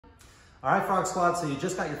All right, Frog Squad, so you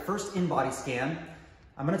just got your first InBody scan.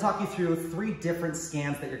 I'm gonna talk you through 3 different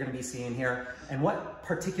scans that you're gonna be seeing here and what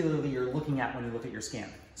particularly you're looking at when you look at your scan.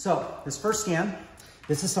 So this first scan,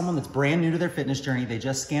 this is someone that's brand new to their fitness journey. They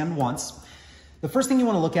just scanned once. The first thing you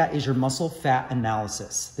wanna look at is your muscle fat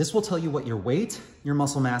analysis. This will tell you what your weight, your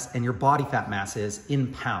muscle mass, and your body fat mass is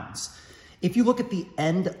in pounds. If you look at the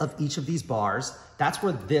end of each of these bars, that's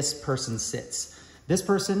where this person sits. This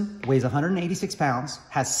person weighs 186 pounds,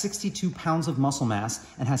 has 62 pounds of muscle mass,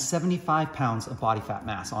 and has 75 pounds of body fat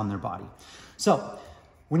mass on their body. So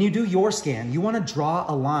when you do your scan, you wanna draw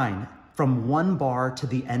a line from one bar to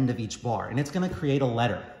the end of each bar, and it's gonna create a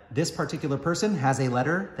letter. This particular person has a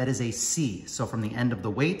letter that is a C. So from the end of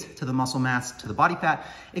the weight to the muscle mass to the body fat,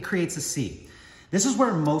 it creates a C. This is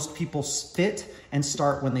where most people fit and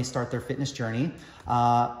start when they start their fitness journey.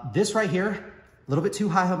 This right here, a little bit too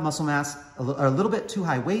high muscle mass, a little bit too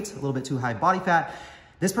high weight, a little bit too high body fat.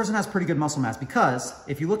 This person has pretty good muscle mass because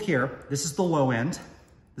if you look here, this is the low end,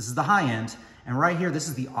 this is the high end, and right here, this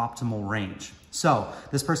is the optimal range. So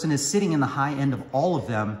this person is sitting in the high end of all of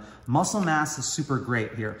them. Muscle mass is super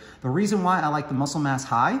great here. The reason why I like the muscle mass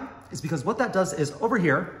high is because what that does is over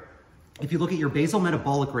here, if you look at your basal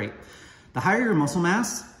metabolic rate, the higher your muscle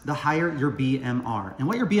mass, the higher your BMR. And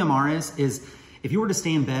what your BMR is if you were to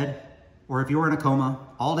stay in bed or if you were in a coma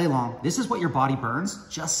all day long, this is what your body burns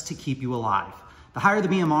just to keep you alive. The higher the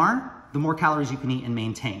BMR, the more calories you can eat and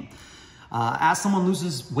maintain. As someone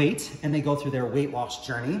loses weight and they go through their weight loss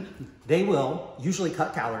journey, they will usually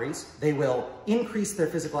cut calories, they will increase their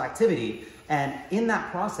physical activity, and in that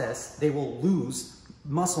process, they will lose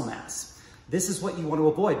muscle mass. This is what you want to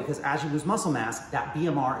avoid because as you lose muscle mass, that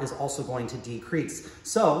BMR is also going to decrease.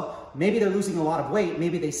 So maybe they're losing a lot of weight.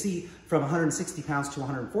 Maybe they see from 160 pounds to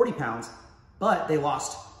 140 pounds, but they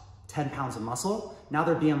lost 10 pounds of muscle. Now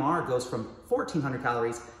their BMR goes from 1,400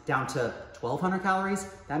 calories down to 1,200 calories.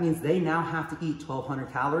 That means they now have to eat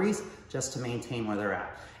 1,200 calories just to maintain where they're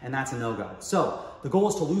at. And that's a no-go. So the goal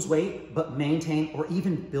is to lose weight, but maintain or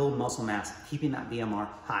even build muscle mass, keeping that BMR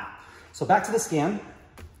high. So back to the scan.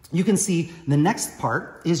 You can see the next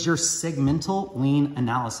part is your segmental lean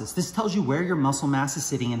analysis. This tells you where your muscle mass is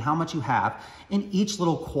sitting and how much you have in each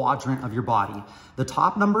little quadrant of your body. The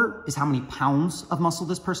top number is how many pounds of muscle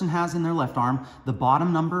this person has in their left arm. The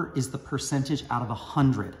bottom number is the percentage out of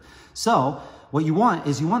 100. So what you want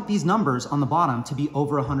is you want these numbers on the bottom to be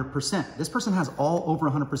over 100%. This person has all over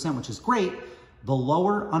 100%, which is great. The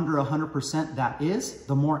lower under 100% that is,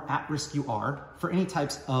 the more at risk you are for any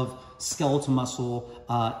types of skeletal muscle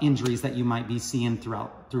injuries that you might be seeing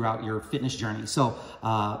throughout your fitness journey. So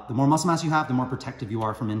the more muscle mass you have, the more protective you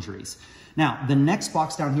are from injuries. Now, the next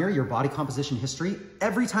box down here, your body composition history,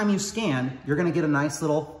 every time you scan, you're gonna get a nice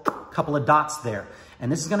little couple of dots there.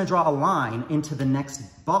 And this is gonna draw a line into the next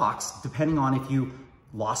box, depending on if you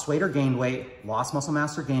lost weight or gained weight, lost muscle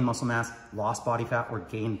mass or gained muscle mass, lost body fat or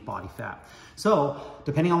gained body fat. So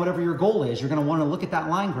depending on whatever your goal is, you're gonna wanna look at that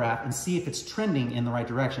line graph and see if it's trending in the right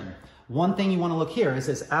direction. One thing you wanna look here is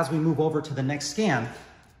as we move over to the next scan,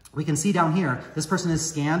 we can see down here, this person is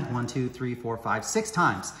scanned 1, 2, 3, 4, 5, 6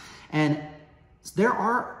 times. And there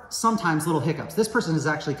are sometimes little hiccups. This person is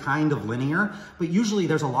actually kind of linear, but usually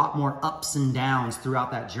there's a lot more ups and downs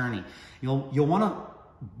throughout that journey. You'll wanna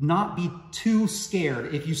not be too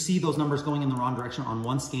scared if you see those numbers going in the wrong direction on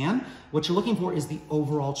one scan. What you're looking for is the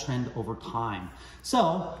overall trend over time.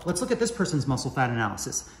 So let's look at this person's muscle fat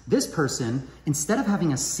analysis. This person, instead of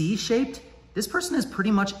having a C-shaped, this person is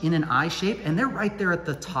pretty much in an I shape and they're right there at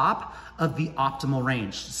the top of the optimal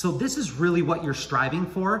range. So this is really what you're striving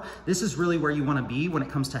for. This is really where you wanna be when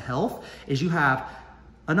it comes to health, is you have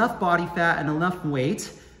enough body fat and enough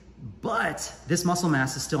weight, but this muscle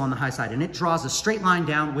mass is still on the high side and it draws a straight line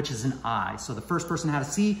down, which is an I. So the first person had a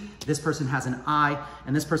C, this person has an I,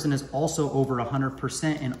 and this person is also over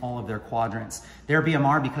 100% in all of their quadrants. Their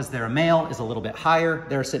BMR, because they're a male, is a little bit higher.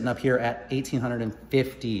 They're sitting up here at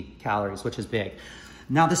 1,850 calories, which is big.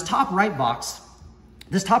 Now this top right box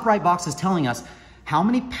is telling us how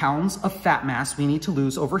many pounds of fat mass we need to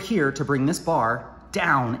lose over here to bring this bar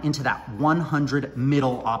down into that 100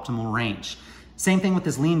 middle optimal range. Same thing with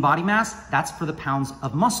this lean body mass, that's for the pounds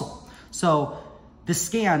of muscle. So the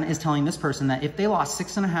scan is telling this person that if they lost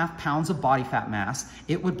 6.5 pounds of body fat mass,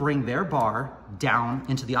 it would bring their bar down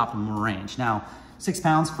into the optimal range. Now, 6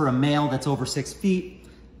 pounds for a male that's over 6 feet,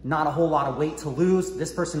 not a whole lot of weight to lose.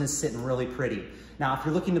 This person is sitting really pretty. Now, if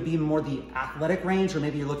you're looking to be more the athletic range, or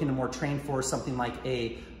maybe you're looking to more train for something like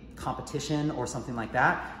a competition or something like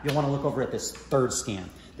that, you'll want to look over at this third scan.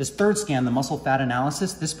 This third scan, the muscle fat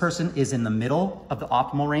analysis, this person is in the middle of the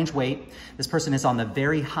optimal range weight. This person is on the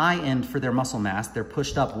very high end for their muscle mass. They're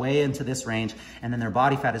pushed up way into this range, and then their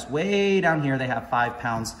body fat is way down here. They have 5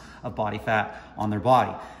 pounds of body fat on their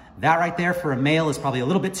body. That right there for a male is probably a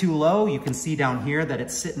little bit too low. You can see down here that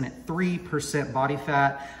it's sitting at 3% body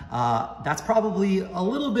fat. That's probably a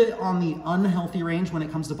little bit on the unhealthy range when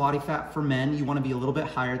it comes to body fat for men. You want to be a little bit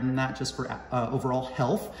higher than that just for overall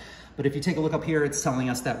health. But if you take a look up here, it's telling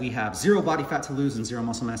us that we have 0 body fat to lose and 0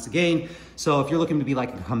 muscle mass to gain. So if you're looking to be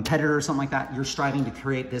like a competitor or something like that, you're striving to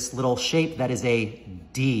create this little shape that is a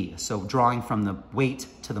D. So drawing from the weight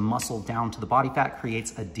to the muscle down to the body fat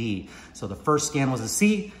creates a D. So the first scan was a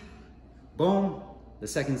C, boom. The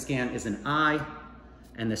second scan is an I,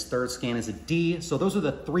 and this third scan is a D. So those are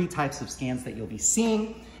the 3 types of scans that you'll be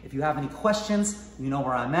seeing. If you have any questions, you know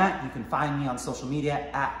where I'm at. You can find me on social media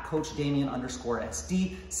at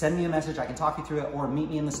CoachDamien_SD. Send me a message, I can talk you through it, or meet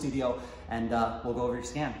me in the studio and we'll go over your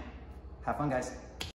scan. Have fun, guys.